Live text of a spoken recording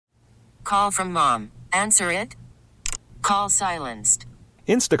Call from mom. Answer it. Call silenced.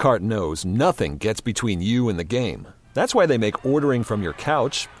 Instacart knows nothing gets between you and the game. That's why they make ordering from your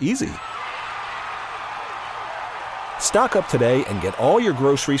couch easy. Stock up today and get all your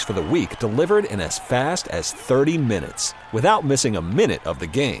groceries for the week delivered in as fast as 30 minutes without missing a minute of the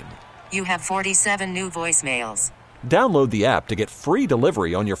game. You have 47 new voicemails. Download the app to get free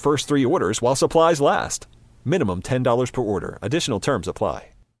delivery on your first 3 orders while supplies last. Minimum $10 per order. Additional terms apply.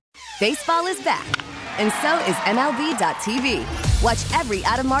 Baseball is back, and so is MLB.tv. Watch every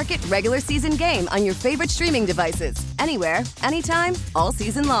out-of-market regular season game on your favorite streaming devices, anywhere, anytime, all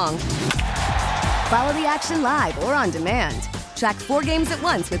season long. Follow the action live or on demand. Track 4 games at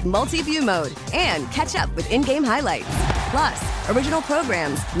once with multi-view mode and catch up with in-game highlights. Plus, original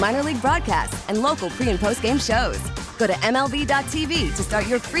programs, minor league broadcasts, and local pre- and post-game shows. Go to MLB.tv to start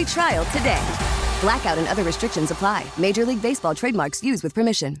your free trial today. Blackout and other restrictions apply. Major League Baseball trademarks used with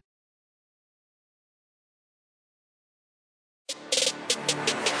permission.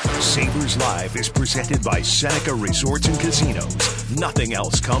 Sabres Live is presented by Seneca Resorts and Casinos. Nothing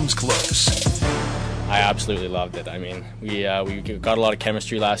else comes close. I absolutely loved it. I mean, we got a lot of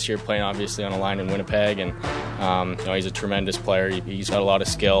chemistry last year playing obviously on a line in Winnipeg, and he's a tremendous player. He's got a lot of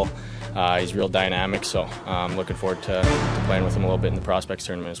skill. He's real dynamic, so I'm looking forward to playing with him a little bit in the Prospects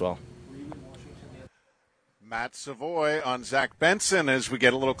tournament as well. Matt Savoy on Zach Benson as we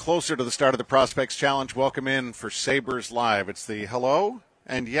get a little closer to the start of the Prospects Challenge. Welcome in for Sabres Live. It's the Hello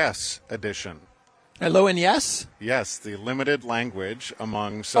and Yes edition. Hello and yes? Yes, the limited language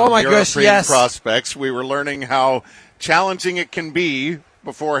among some European prospects. We were learning how challenging it can be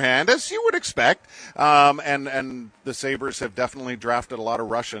beforehand, as you would expect. And the Sabres have definitely drafted a lot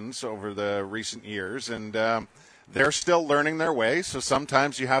of Russians over the recent years, and they're still learning their way. So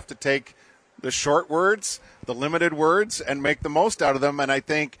sometimes you have to take the short words, the limited words, and make the most out of them. And I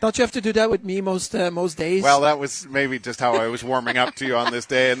think, don't you have to do that with me most days? Well, that was maybe just how I was warming up to you on this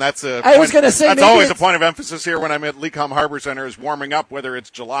day, and that's always a point of emphasis here when I'm at Lecom Harbor Center, is warming up, whether it's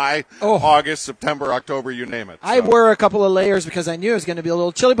July, August, September, October, you name it. So. I wore a couple of layers because I knew it was going to be a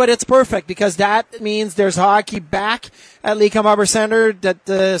little chilly, but it's perfect because that means there's hockey back at Lecom Harbor Center, that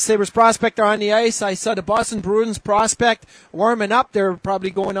the Sabres prospect are on the ice. I saw the Boston Bruins prospect warming up. They're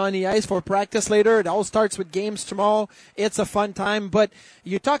probably going on the ice for practice later. It all starts with games tomorrow. It's a fun time. But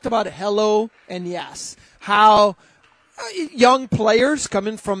you talked about hello and yes. How young players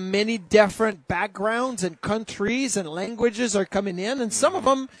coming from many different backgrounds and countries and languages are coming in, and some of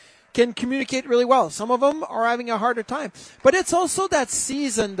them can communicate really well. Some of them are having a harder time. But it's also that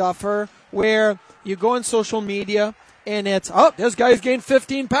season, Duffer, where you go on social media and it's, this guy's gained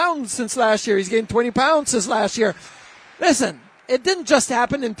 15 pounds since last year. He's gained 20 pounds since last year. Listen, it didn't just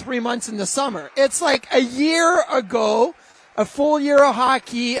happen in 3 months in the summer. It's like a year ago, a full year of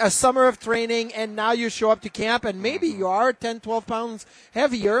hockey, a summer of training, and now you show up to camp and maybe you are 10, 12 pounds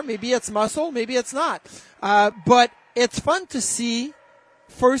heavier. Maybe it's muscle, maybe it's not. But it's fun to see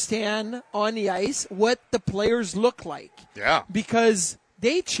firsthand on the ice what the players look like. Yeah. Because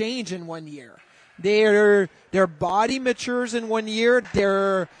they change in 1 year. Their body matures in 1 year.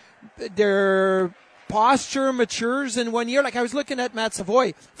 Their posture matures in 1 year. Like I was looking at Matt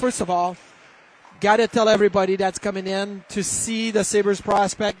Savoy. First of all, got to tell everybody that's coming in to see the Sabres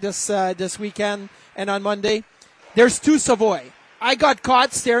prospect this weekend and on Monday, there's 2 Savoy. I got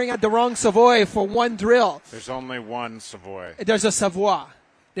caught staring at the wrong Savoy for one drill. There's only one Savoy. There's a Savoy.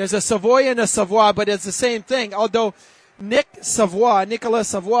 There's a Savoy and a Savoy, but it's the same thing. Although Nicolas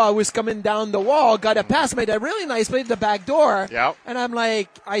Savoy was coming down the wall, got a pass, made a really nice play at the back door. Yep. And I'm like,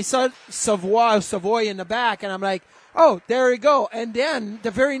 I saw Savoy in the back, and I'm like, oh, there we go. And then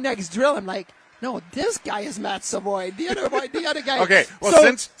the very next drill, I'm like, no, this guy is Matt Savoy. The other guy. Okay,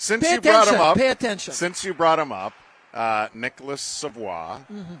 well, since you brought him up, pay attention. Since you brought him up, Nicolas Savoy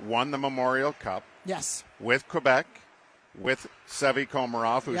won the Memorial Cup. Yes. With Quebec, with Sevi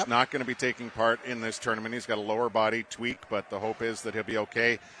Komarov, who's not going to be taking part in this tournament. He's got a lower body tweak, but the hope is that he'll be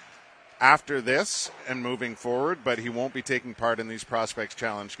okay after this and moving forward, but he won't be taking part in these Prospects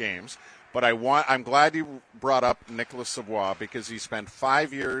Challenge games. But I'm glad you brought up Nicolas Savoy because he spent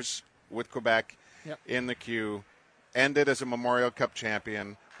 5 years with Quebec in the queue, ended as a Memorial Cup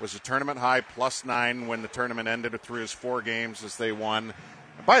champion, was a tournament high +9 when the tournament ended through his 4 games as they won.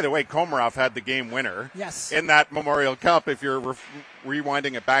 By the way, Komarov had the game winner in that Memorial Cup if you're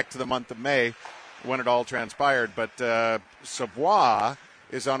rewinding it back to the month of May when it all transpired. But Savoy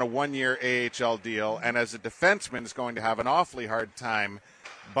is on a 1-year AHL deal, and as a defenseman is going to have an awfully hard time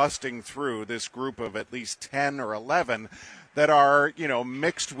busting through this group of at least 10 or 11 that are,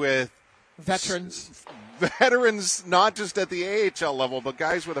 mixed with Veterans, not just at the AHL level, but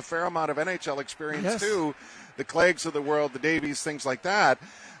guys with a fair amount of NHL experience too. The Cleggs of the world, the Davies, things like that.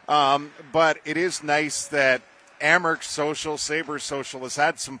 But it is nice that Amherst Social, Sabres Social has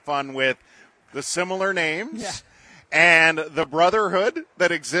had some fun with the similar names and the brotherhood that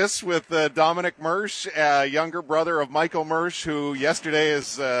exists with Dominic Mersch, younger brother of Michael Mersch, who yesterday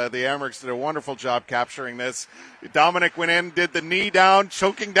is the Amherst did a wonderful job capturing this. Dominic went in, did the knee down,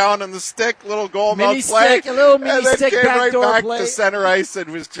 choking down on the stick, little goal mouth play. A little mini and then stick came right back play to center ice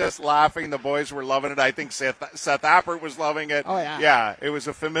and was just laughing. The boys were loving it. I think Seth Appert was loving it. Oh, yeah. Yeah, it was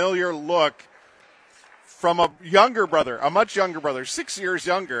a familiar look from a younger brother, a much younger brother, 6 years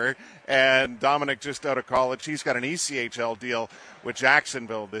younger, and Dominic just out of college. He's got an ECHL deal with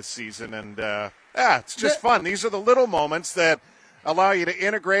Jacksonville this season, and it's just fun. These are the little moments that allow you to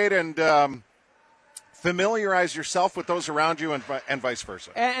integrate and familiarize yourself with those around you and vice versa.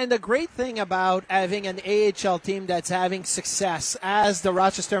 And the great thing about having an AHL team that's having success, as the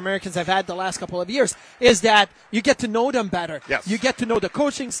Rochester Americans have had the last couple of years, is that you get to know them better. Yes. You get to know the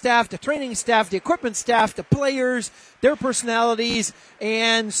coaching staff, the training staff, the equipment staff, the players, their personalities.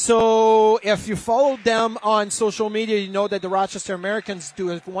 And so if you follow them on social media, you know that the Rochester Americans do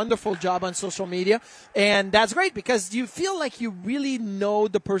a wonderful job on social media. And that's great because you feel like you really know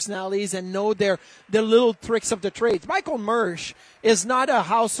the personalities and know the little tricks of the trades. Michael Mersch is not a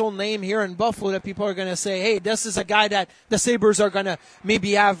household name here in Buffalo that people are going to say, hey, this is a guy that the Sabres are going to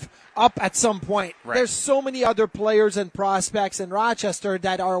maybe have up at some point. Right. There's so many other players and prospects in Rochester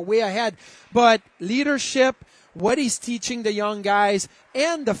that are way ahead. But leadership, what he's teaching the young guys,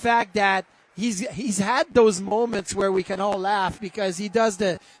 and the fact that he's had those moments where we can all laugh because he does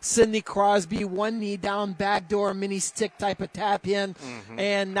the Sidney Crosby one knee down backdoor mini stick type of tap in,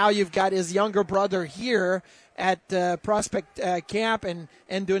 and now you've got his younger brother here at prospect camp and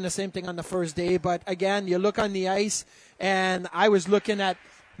doing the same thing on the first day. But again, you look on the ice, and I was looking at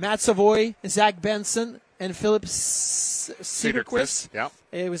Matt Savoy, Zach Benson, and Philip Cederquist. Yeah.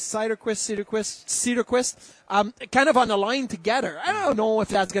 It was Cederquist, kind of on the line together. I don't know if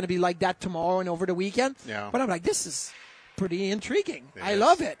that's going to be like that tomorrow and over the weekend. Yeah. But I'm like, this is pretty intriguing. I is.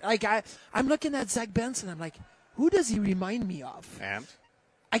 love it. Like I'm looking at Zach Benson. I'm like, who does he remind me of? And?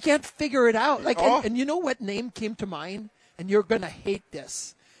 I can't figure it out. Like, Oh. and you know what name came to mind? And you're going to hate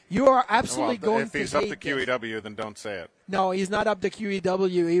this. You are absolutely going to hate If he's up to this. QEW, then don't say it. No, he's not up to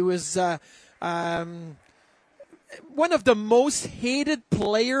QEW. He was one of the most hated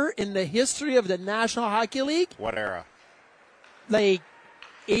player in the history of the National Hockey League. What era? Like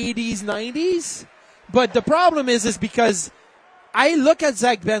 80s, 90s. But the problem is because I look at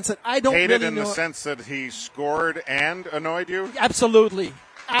Zach Benson. I don't Hated really in know. the sense that he scored and annoyed you? Absolutely.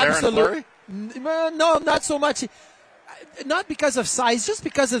 Darren No, not so much. Not because of size, just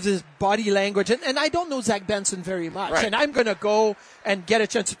because of his body language. And I don't know Zach Benson very much. Right. And I'm going to go and get a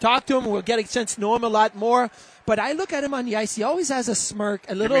chance to talk to him. We'll get a chance to know him a lot more. But I look at him on the ice. He always has a smirk,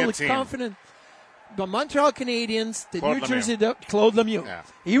 a little team. confident. The Montreal Canadiens, the Claude New Lemieux. Jersey, Claude Lemieux. Yeah.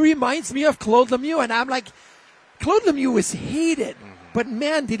 He reminds me of Claude Lemieux. And I'm like, Claude Lemieux was hated. But,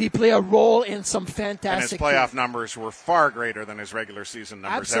 man, did he play a role in some fantastic And his playoff numbers were far greater than his regular season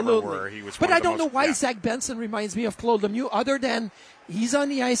numbers Absolutely. ever were. He was but one I of the don't know most- why yeah. Zach Benson reminds me of Claude Lemieux, other than he's on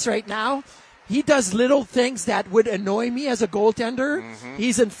the ice right now. He does little things that would annoy me as a goaltender.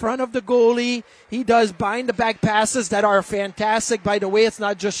 He's in front of the goalie. He does behind-the-back passes that are fantastic. By the way, it's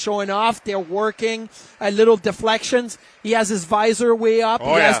not just showing off. They're working. Little deflections. He has his visor way up.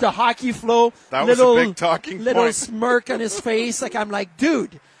 Oh, He has yeah. the hockey flow. That was a big talking little point. smirk on his face. Like, I'm like,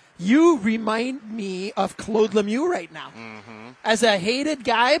 dude, you remind me of Claude Lemieux right now. As a hated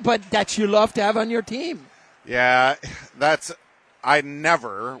guy, but that you love to have on your team. Yeah, I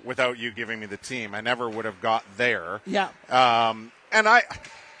never, without you giving me the team, I never would have got there. Yeah. And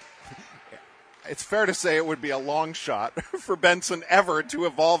it's fair to say it would be a long shot for Benson ever to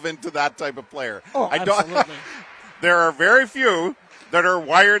evolve into that type of player. Oh, absolutely. There are very few that are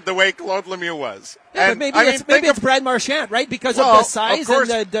wired the way Claude Lemieux was. Yeah, and but maybe it's Brad Marchand, right? Because of the size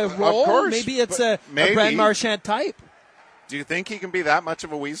and the role. Of course, maybe it's a maybe. Brad Marchand type. Do you think he can be that much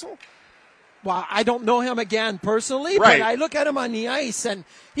of a weasel? Well, I don't know him again personally, Right. but I look at him on the ice, and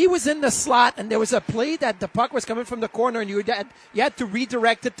he was in the slot, and there was a play that the puck was coming from the corner, and you had to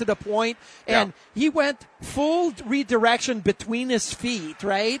redirect it to the point, and he went full redirection between his feet,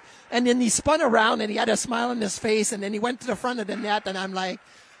 right? And then he spun around, and he had a smile on his face, and then he went to the front of the net, and I'm like,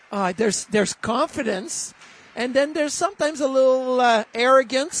 there's confidence. And then there's sometimes a little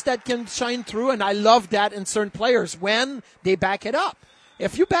arrogance that can shine through, and I love that in certain players when they back it up.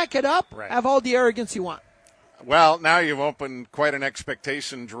 If you back it up, Right. have all the arrogance you want. Well, now you've opened quite an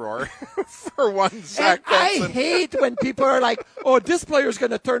expectation drawer for one Zach Benson. I hate when people are like, oh, this player's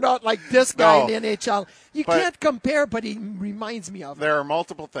going to turn out like this guy in the NHL. You can't compare, but he reminds me of him. There are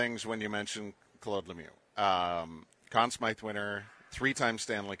multiple things when you mention Claude Lemieux. Conn Smythe winner, 3-time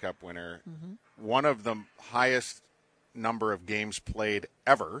Stanley Cup winner, one of the highest number of games played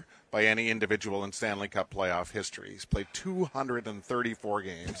ever by any individual in Stanley Cup playoff history. He's played 234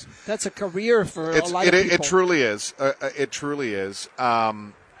 games. That's a career for a lot of people. It truly is. It truly is.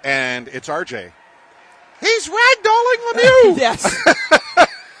 And it's RJ. He's ragdolling Lemieux. Yes.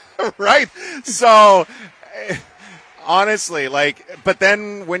 Right? So, honestly, but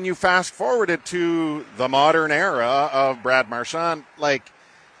then when you fast forward it to the modern era of Brad Marchand,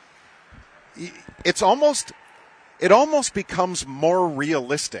 it almost becomes more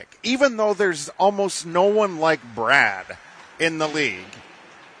realistic, even though there's almost no one like Brad in the league.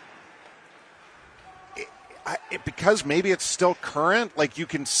 Because maybe it's still current, you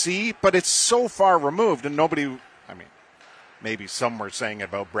can see, but it's so far removed, and nobody, maybe some were saying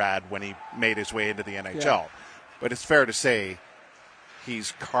about Brad when he made his way into the NHL. Yeah. But it's fair to say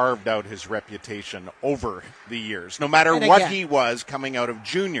he's carved out his reputation over the years. No matter what he was coming out of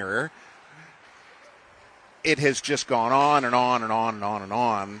junior, it has just gone on and on and on and on and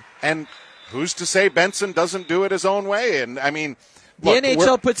on. And who's to say Benson doesn't do it his own way? And, the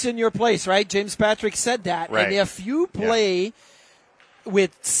NHL puts in your place, right? James Patrick said that. Right. And if you play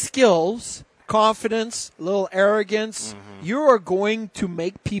with skills, confidence, a little arrogance, you are going to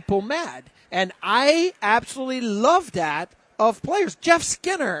make people mad. And I absolutely love that of players. Jeff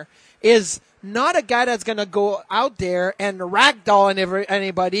Skinner is not a guy that's going to go out there and ragdoll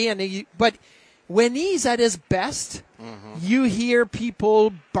anybody, but when he's at his best, you hear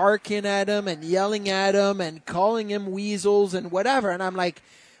people barking at him and yelling at him and calling him weasels and whatever. And I'm like,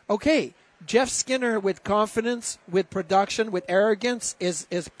 okay, Jeff Skinner with confidence, with production, with arrogance is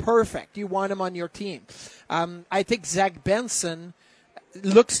perfect. You want him on your team. I think Zach Benson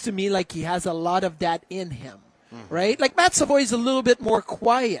looks to me like he has a lot of that in him, right? Like Matt Savoy is a little bit more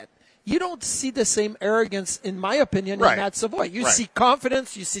quiet. You don't see the same arrogance, in my opinion, in Matt Savoy. You see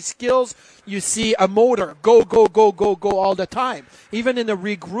confidence, you see skills, you see a motor, go, go, go, go, go all the time. Even in the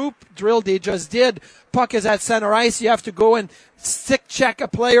regroup drill they just did, puck is at center ice, you have to go and stick check a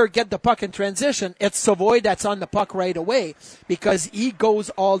player, get the puck in transition. It's Savoy that's on the puck right away because he goes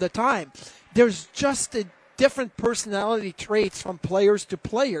all the time. There's just a different personality traits from players to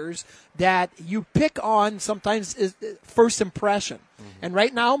players that you pick on sometimes is first impression. And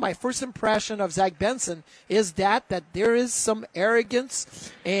right now, my first impression of Zach Benson is that there is some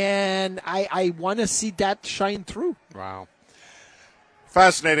arrogance, and I want to see that shine through. Wow.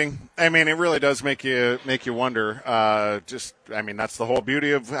 Fascinating. It really does make you wonder. That's the whole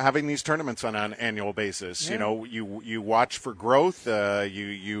beauty of having these tournaments on an annual basis. Yeah. You watch for growth.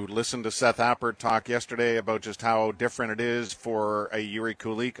 You listen to Seth Appert talk yesterday about just how different it is for a Yuri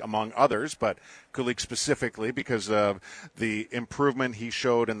Kulik, among others, but Kulik specifically because of the improvement he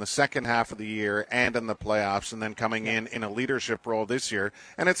showed in the second half of the year and in the playoffs, and then coming in a leadership role this year.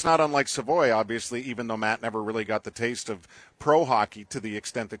 And it's not unlike Savoy, obviously, even though Matt never really got the taste of pro hockey to the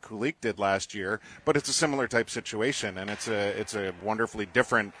extent that Kulik did last year. But it's a similar type situation, and it's a wonderfully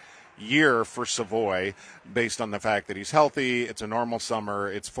different year for Savoy based on the fact that he's healthy. It's a normal summer.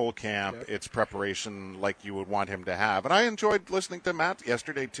 It's full camp. Yep. It's preparation like you would want him to have. And I enjoyed listening to Matt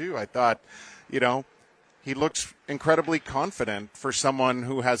yesterday, too. I thought, he looks incredibly confident for someone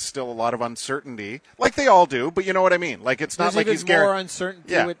who has still a lot of uncertainty, like they all do, but you know what I mean? It's not like he's more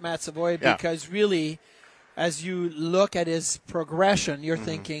uncertainty with Matt Savoy because really, as you look at his progression, you're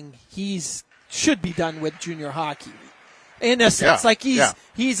thinking should be done with junior hockey. In a sense,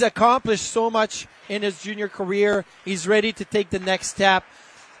 he's accomplished so much in his junior career. He's ready to take the next step.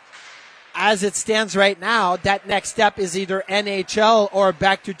 As it stands right now, that next step is either NHL or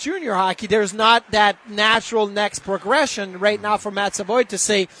back to junior hockey. There's not that natural next progression right now for Matt Savoy to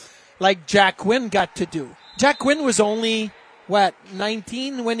say, like Jack Quinn got to do. Jack Quinn was only,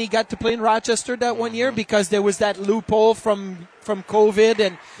 19 when he got to play in Rochester that 1 year because there was that loophole from COVID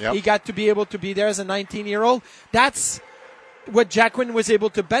and he got to be able to be there as a 19-year-old. That's what Jack Quinn was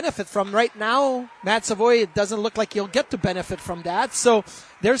able to benefit from. Right now, Matt Savoy, it doesn't look like he'll get to benefit from that. So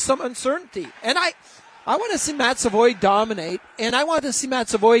there's some uncertainty. And I want to see Matt Savoy dominate, and I want to see Matt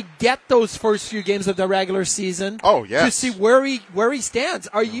Savoy get those first few games of the regular season. Oh, yes. To see where he stands.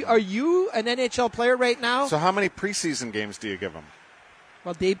 Are you an NHL player right now? So how many preseason games do you give him?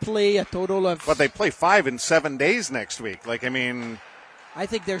 Well, they play a total of... But they play 5 in 7 days next week. I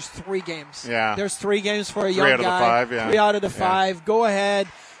think there's 3 games. Yeah. There's 3 games for a young guy. 3 out of the 5, yeah. 3 out of the 5. Go ahead.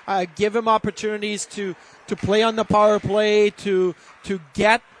 Give him opportunities to play on the power play, to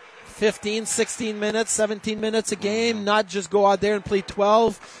get 15, 16 minutes, 17 minutes a game, not just go out there and play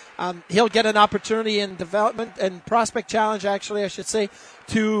 12. He'll get an opportunity in development and prospect challenge, actually, I should say,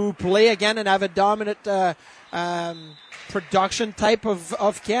 to play again and have a dominant production type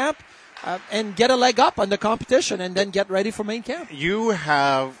of camp and get a leg up on the competition and then get ready for main camp. You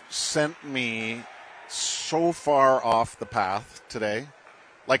have sent me so far off the path today.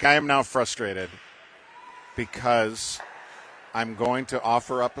 Like, I am now frustrated because I'm going to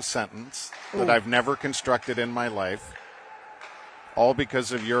offer up a sentence that I've never constructed in my life, all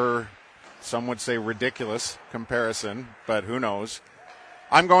because of your, some would say, ridiculous comparison, but who knows.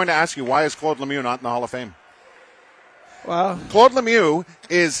 I'm going to ask you, why is Claude Lemieux not in the Hall of Fame? Well, Claude Lemieux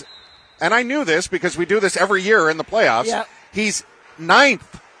is, and I knew this because we do this every year in the playoffs, he's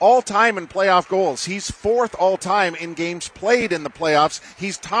 9th all-time in playoff goals. He's 4th all-time in games played in the playoffs.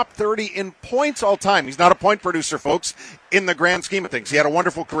 He's top 30 in points all-time. He's not a point producer, folks, in the grand scheme of things. He had a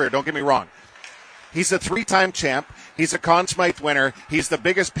wonderful career, don't get me wrong. He's a 3-time champ. He's a Conn Smythe winner. He's the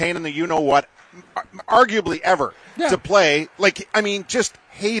biggest pain in the you-know-what, arguably ever, to play. Like, I mean, just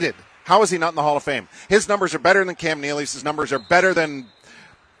hated. How is he not in the Hall of Fame? His numbers are better than Cam Neely's. His numbers are better than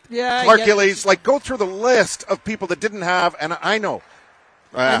Clark Gillies. Like, go through the list of people that didn't have, and I know.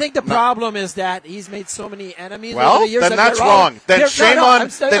 I think the problem is that he's made so many enemies well, over the years. Then that's wrong. Then shame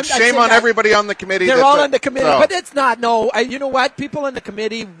on everybody on the committee. They're all on the committee, but it's not. No, you know what? People on the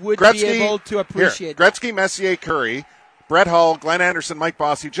committee would be able to appreciate Gretzky, Messier, Curry, Brett Hull, Glenn Anderson, Mike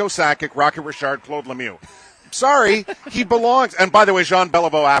Bossy, Joe Sakic, Rocket Richard, Claude Lemieux. Sorry, he belongs. And by the way, Jean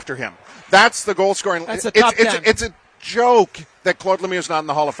Beliveau after him. That's the goal scoring. That's a top 10. It's a joke that Claude Lemieux is not in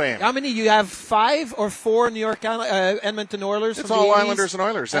the Hall of Fame. How many? You have 5 or 4 New York Edmonton Oilers. It's all Islanders and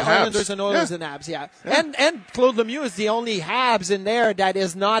Oilers and Habs. Islanders and Oilers and Habs. Yeah. And Claude Lemieux is the only Habs in there that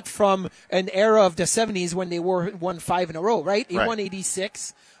is not from an era of the 70s when they won 5 in a row. Right? He won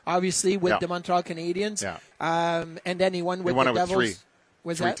 86, obviously, with the Montreal Canadiens. Yeah. And then he won with the Devils. With 3.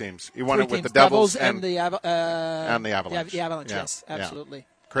 Was three that? teams. He won it with the Devils and the Avalanche. Yeah, the Avalanche. Yes, absolutely.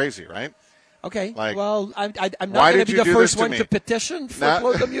 Yeah. Crazy, right? Okay, well, I'm not going to be the first one to petition for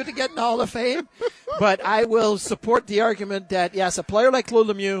Claude Lemieux to get in the Hall of Fame, but I will support the argument that, yes, a player like Claude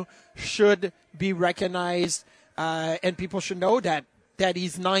Lemieux should be recognized, and people should know that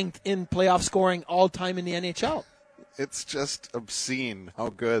he's 9th in playoff scoring all time in the NHL. It's just obscene how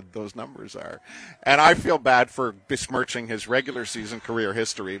good those numbers are. And I feel bad for besmirching his regular season career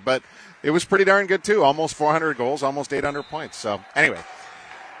history, but it was pretty darn good, too. Almost 400 goals, almost 800 points. So, anyway.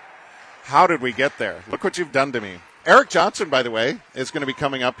 How did we get there? Look what you've done to me. Eric Johnson, by the way, is going to be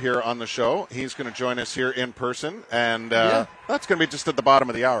coming up here on the show. He's going to join us here in person, and that's going to be just at the bottom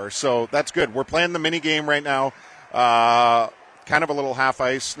of the hour. So that's good. We're playing the mini game right now, kind of a little half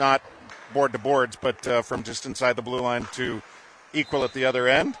ice, not board to boards, but from just inside the blue line to equal at the other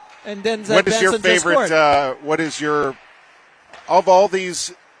end. And then what is your favorite? What is your of all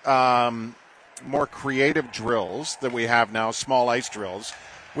these more creative drills that we have now, small ice drills?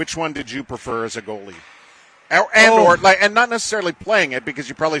 Which one did you prefer as a goalie? And not necessarily playing it, because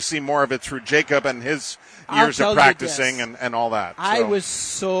you probably see more of it through Jacob and his years of practicing and all that. So. I was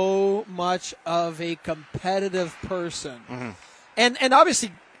so much of a competitive person. Mm-hmm. And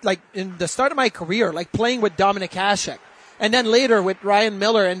obviously, like in the start of my career, like playing with Dominik Hasek, and then later with Ryan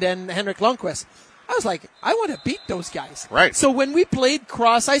Miller and then Henrik Lundqvist, I was like, I want to beat those guys. Right. So when we played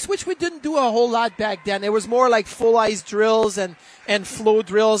cross ice, which we didn't do a whole lot back then, it was more like full ice drills and flow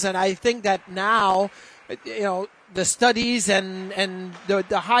drills. And I think that now, the studies and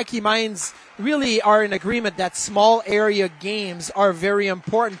the hockey minds really are in agreement that small area games are very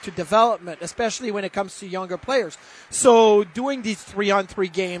important to development, especially when it comes to younger players. So doing these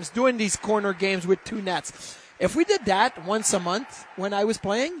 3-on-3 games, doing these corner games with 2 nets, if we did that once a month when I was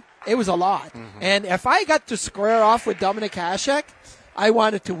playing, it was a lot. Mm-hmm. And if I got to square off with Dominik Hasek, I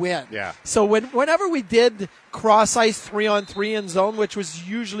wanted to win. Yeah. So whenever we did cross ice 3-on-3 in zone, which was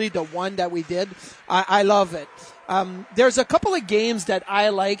usually the one that we did, I love it. There's a couple of games that I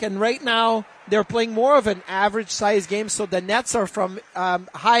like, and right now they're playing more of an average size game, so the nets are from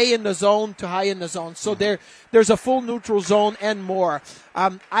high in the zone to high in the zone. So there's a full neutral zone and more.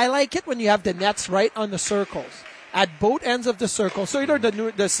 I like it when you have the nets right on the circles, at both ends of the circle. So either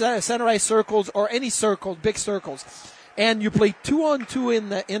the center ice circles or any circles, big circles. And you play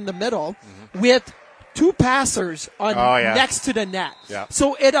 2-on-2 in the middle with 2 passers on next to the net. Yeah.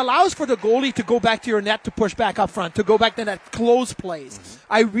 So it allows for the goalie to go back to your net to push back up front, to go back to that close plays.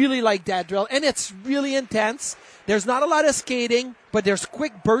 I really like that drill, and it's really intense. There's not a lot of skating, but there's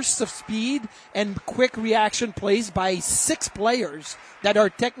quick bursts of speed and quick reaction plays by 6 players that are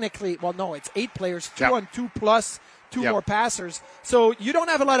technically, well, no, it's 8 players, 2 on 2 plus 2 more passers. So you don't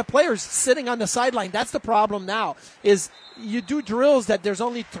have a lot of players sitting on the sideline. That's the problem now, is you do drills that there's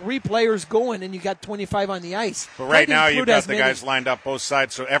only 3 players going and you got 25 on the ice. But right now you've got the guys lined up both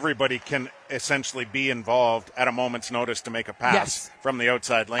sides, so everybody can essentially be involved at a moment's notice to make a pass from the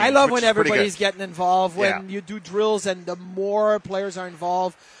outside lane. I love when everybody's getting involved, when you do drills and the more players are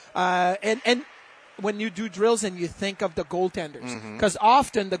involved. And when you do drills and you think of the goaltenders, because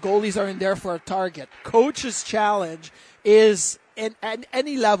often the goalies are in there for a target. Coach's challenge is at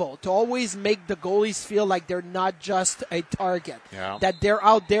any level to always make the goalies feel like they're not just a target, that they're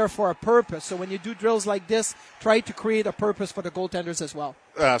out there for a purpose. So when you do drills like this, try to create a purpose for the goaltenders as well.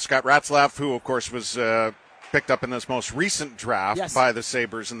 Scott Ratzlaff, who of course was picked up in this most recent draft by the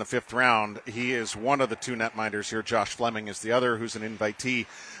Sabres in the 5th round. He is one of the 2 netminders here. Josh Fleming is the other, who's an invitee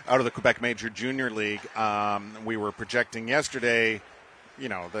out of the Quebec Major Junior League. We were projecting yesterday,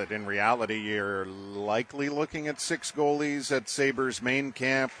 that in reality you're likely looking at 6 goalies at Sabres main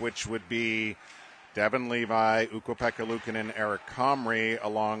camp, which would be Devin Levi, Ukko-Pekka Luukkonen, Eric Comrie,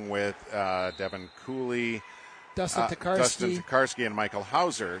 along with Devin Cooley, Dustin Tokarski, and Michael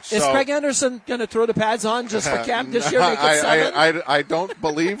Hauser. Is Craig Anderson going to throw the pads on just for camp this year? Make it 7? I don't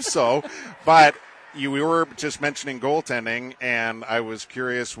believe so. But we were just mentioning goaltending, and I was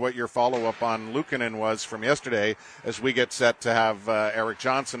curious what your follow-up on Luukkonen was from yesterday as we get set to have Eric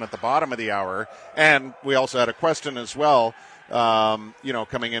Johnson at the bottom of the hour. And we also had a question as well,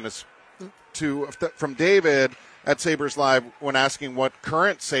 coming in from David at Sabres Live when asking what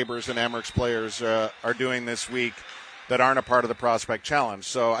current Sabres and Amerks players are doing this week that aren't a part of the Prospect Challenge.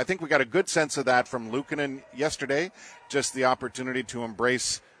 So I think we got a good sense of that from Luukkonen yesterday, just the opportunity to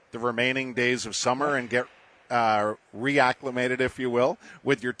embrace the remaining days of summer and get reacclimated, if you will,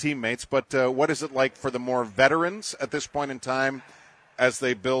 with your teammates. But what is it like for the more veterans at this point in time as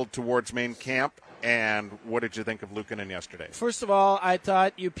they build towards main camp? And what did you think of Luukkonen yesterday? First of all, I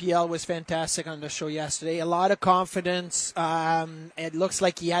thought UPL was fantastic on the show yesterday. A lot of confidence. It looks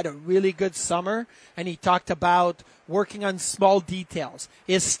like he had a really good summer, and he talked about working on small details.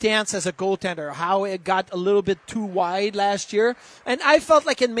 His stance as a goaltender, how it got a little bit too wide last year, and I felt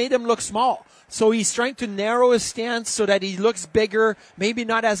like it made him look small. So he's trying to narrow his stance so that he looks bigger, maybe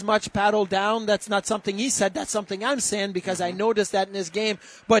not as much paddle down. That's not something he said. That's something I'm saying because I noticed that in his game.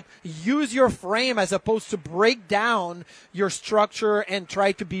 But use your frame as opposed to break down your structure and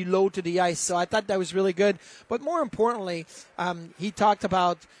try to be low to the ice. So I thought that was really good. But more importantly, he talked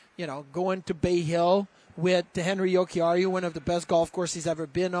about, going to Bay Hill with Henry Jokiharju, one of the best golf courses he's ever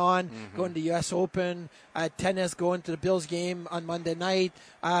been on, going to the U.S. Open, tennis, going to the Bills game on Monday night.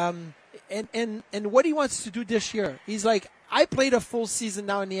 And what he wants to do this year. He's like, I played a full season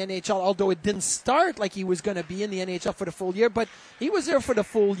now in the NHL, although it didn't start like he was going to be in the NHL for the full year, but he was there for the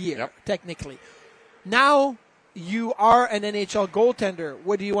full year, technically. Now you are an NHL goaltender.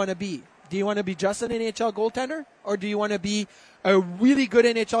 What do you want to be? Do you want to be just an NHL goaltender? Or do you want to be a really good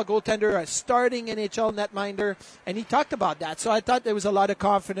NHL goaltender, a starting NHL netminder? And he talked about that. So I thought there was a lot of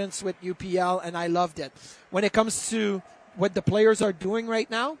confidence with UPL, and I loved it. When it comes to what the players are doing right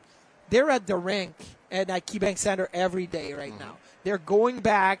now, they're at the rink and at KeyBank Center every day right now. They're going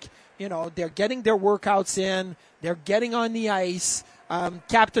back, they're getting their workouts in, they're getting on the ice.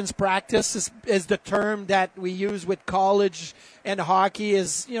 Captain's practice is the term that we use with college and hockey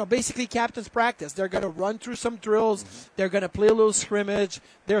is, basically captain's practice. They're going to run through some drills. They're going to play a little scrimmage.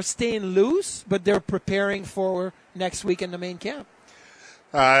 They're staying loose, but they're preparing for next week in the main camp.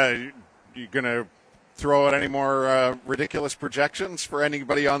 You going to throw out any more ridiculous projections for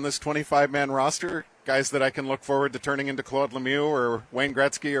anybody on this 25-man roster? Guys that I can look forward to turning into Claude Lemieux or Wayne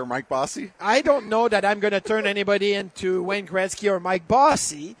Gretzky or Mike Bossy? I don't know that I'm going to turn anybody into Wayne Gretzky or Mike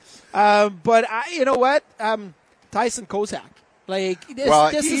Bossy, but you know what? Tyson Kozak.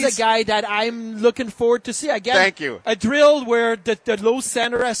 This is a guy that I'm looking forward to see. Again, thank you. A drill where the low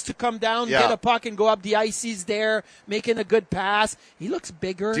center has to come down, get a puck, and go up the ice. He's there, making a good pass. He looks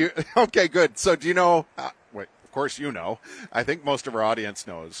bigger. Okay, good. So do you know, of course you know, I think most of our audience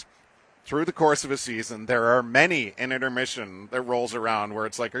knows, through the course of a season, there are many an intermission that rolls around where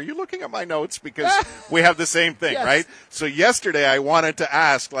it's like, are you looking at my notes? Because we have the same thing, right? So yesterday I wanted to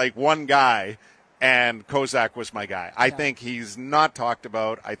ask one guy, and Kozak was my guy. I think he's not talked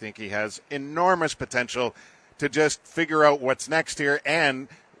about. I think he has enormous potential to just figure out what's next here. And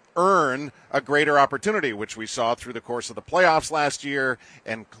earn a greater opportunity, which we saw through the course of the playoffs last year,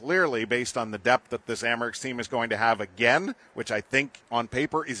 and clearly based on the depth that this Amerks team is going to have again, which I think on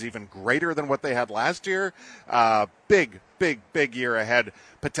paper is even greater than what they had last year. Big year ahead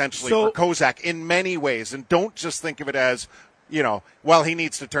potentially for Kozak in many ways, and don't just think of it as, he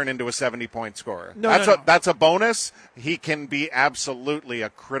needs to turn into a 70-point scorer. That's a bonus. He can be absolutely a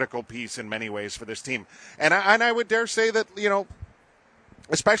critical piece in many ways for this team. And I would dare say that,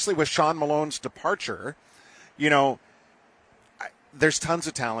 especially with Sean Malone's departure, there's tons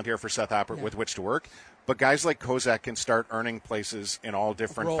of talent here for Seth Appert with which to work. But guys like Kozak can start earning places in all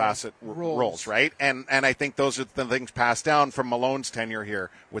different roles, right? And I think those are the things passed down from Malone's tenure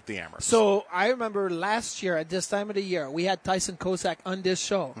here with the Amerks. So I remember last year at this time of the year, we had Tyson Kozak on this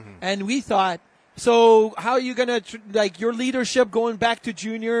show, and we thought, so how are you going to, your leadership going back to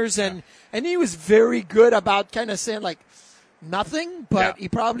juniors? And he was very good about kind of saying, nothing, but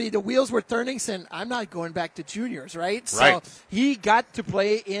the wheels were turning, saying, I'm not going back to juniors, right? So he got to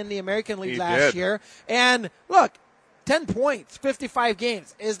play in the American League last year. And look, 10 points, 55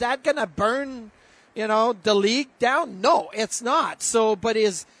 games. Is that going to burn, the league down? No, it's not. So, but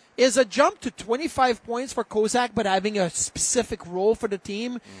is a jump to 25 points for Kozak, but having a specific role for the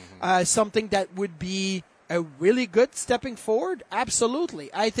team, something that would be a really good stepping forward? Absolutely.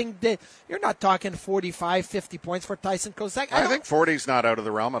 I think that you're not talking 45, 50 points for Tyson Kozak. I think 40 is not out of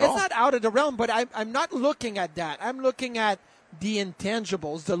the realm at all. It's not out of the realm, but I'm not looking at that. I'm looking at the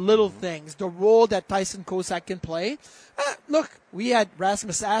intangibles, the little things, the role that Tyson Kozak can play. Look, we had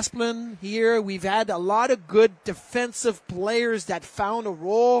Rasmus Asplund here. We've had a lot of good defensive players that found a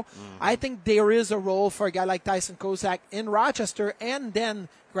role. I think there is a role for a guy like Tyson Kozak in Rochester, and then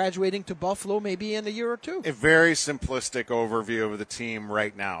graduating to Buffalo maybe in a year or two. A very simplistic overview of the team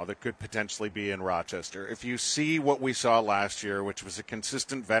right now that could potentially be in Rochester. If you see what we saw last year, which was a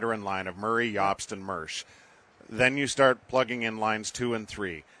consistent veteran line of Murray, Jobst, and Mersch, then you start plugging in lines 2 and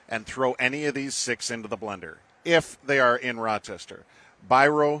 3 and throw any of these 6 into the blender if they are in Rochester.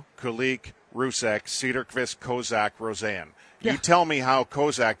 Byro, Kulik, Rusek, Cederqvist, Kozak, Roseanne. You tell me how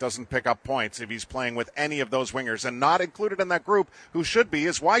Kozak doesn't pick up points if he's playing with any of those wingers, and not included in that group who should be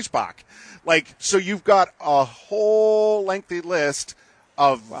is Weisbach. So you've got a whole lengthy list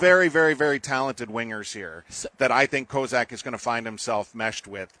of very, very, very talented wingers here that I think Kozak is going to find himself meshed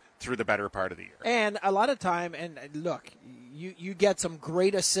with through the better part of the year. And a lot of time, and look, you get some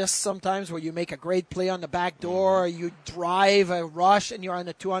great assists sometimes where you make a great play on the back door, you drive a rush, and you're on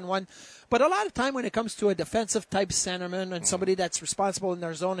a 2-on-1. But a lot of time when it comes to a defensive type centerman and somebody that's responsible in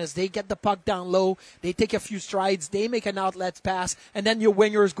their zone is they get the puck down low, they take a few strides, they make an outlet pass, and then your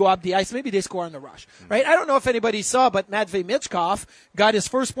wingers go up the ice. Maybe they score on the rush, right? I don't know if anybody saw, but Matvei Michkov got his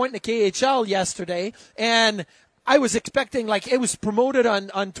first point in the KHL yesterday, and I was expecting, it was promoted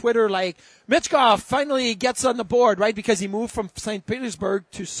on Twitter, Michkov finally gets on the board, right? Because he moved from St. Petersburg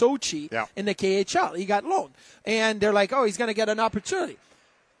to Sochi in the KHL. He got loaned. And they're like, he's going to get an opportunity.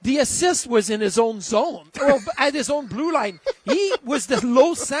 The assist was in his own zone, at his own blue line. He was the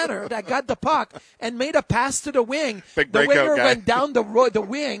low center that got the puck and made a pass to the wing. Big the winger guy. went down the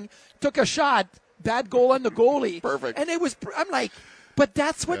wing, took a shot, bad goal on the goalie. Perfect. And I'm like, but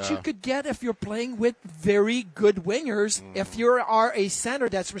that's what you could get if you're playing with very good wingers. If you are a center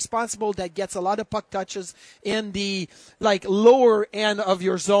that's responsible, that gets a lot of puck touches in the lower end of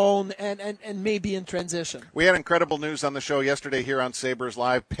your zone and maybe in transition. We had incredible news on the show yesterday here on Sabres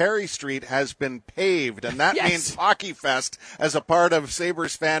Live. Perry Street has been paved, and that means Hockey Fest as a part of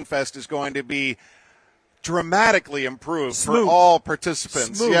Sabres Fan Fest is going to be dramatically improved for all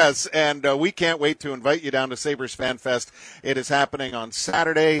participants. Smooth. Yes, and we can't wait to invite you down to Sabres Fan Fest. It is happening on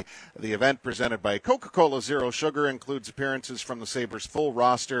Saturday. The event presented by Coca-Cola Zero Sugar includes appearances from the Sabres full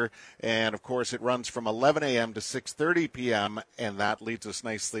roster, and of course it runs from 11 a.m. to 6:30 p.m., and that leads us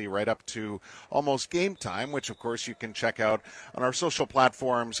nicely right up to almost game time, which of course you can check out on our social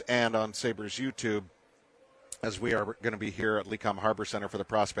platforms and on Sabres YouTube, as we are going to be here at Lecom Harbor Center for the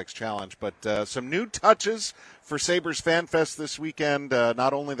Prospects Challenge. But some new touches for Sabres Fan Fest this weekend.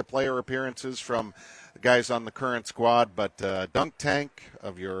 Not only the player appearances from the guys on the current squad, but Dunk Tank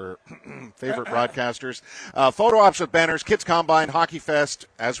of your favorite broadcasters. Photo ops with banners, Kids Combine, Hockey Fest,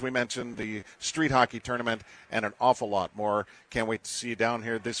 as we mentioned, the street hockey tournament, and an awful lot more. Can't wait to see you down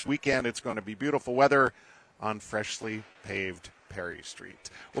here this weekend. It's going to be beautiful weather on freshly paved Perry Street.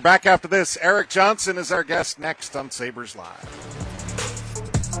 We're back after this. Eric Johnson is our guest next on Sabres Live.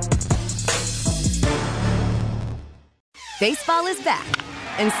 Baseball is back,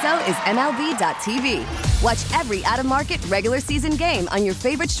 and so is MLB.tv. Watch every out-of-market regular season game on your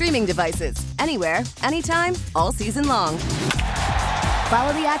favorite streaming devices, anywhere, anytime, all season long.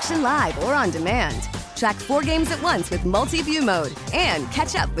 Follow the action live or on demand. Track 4 games at once with multi-view mode and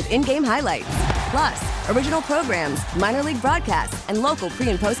catch up with in-game highlights. Plus, original programs, minor league broadcasts, and local pre-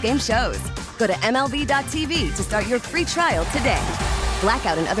 and post-game shows. Go to MLB.tv to start your free trial today.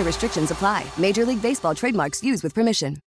 Blackout and other restrictions apply. Major League Baseball trademarks used with permission.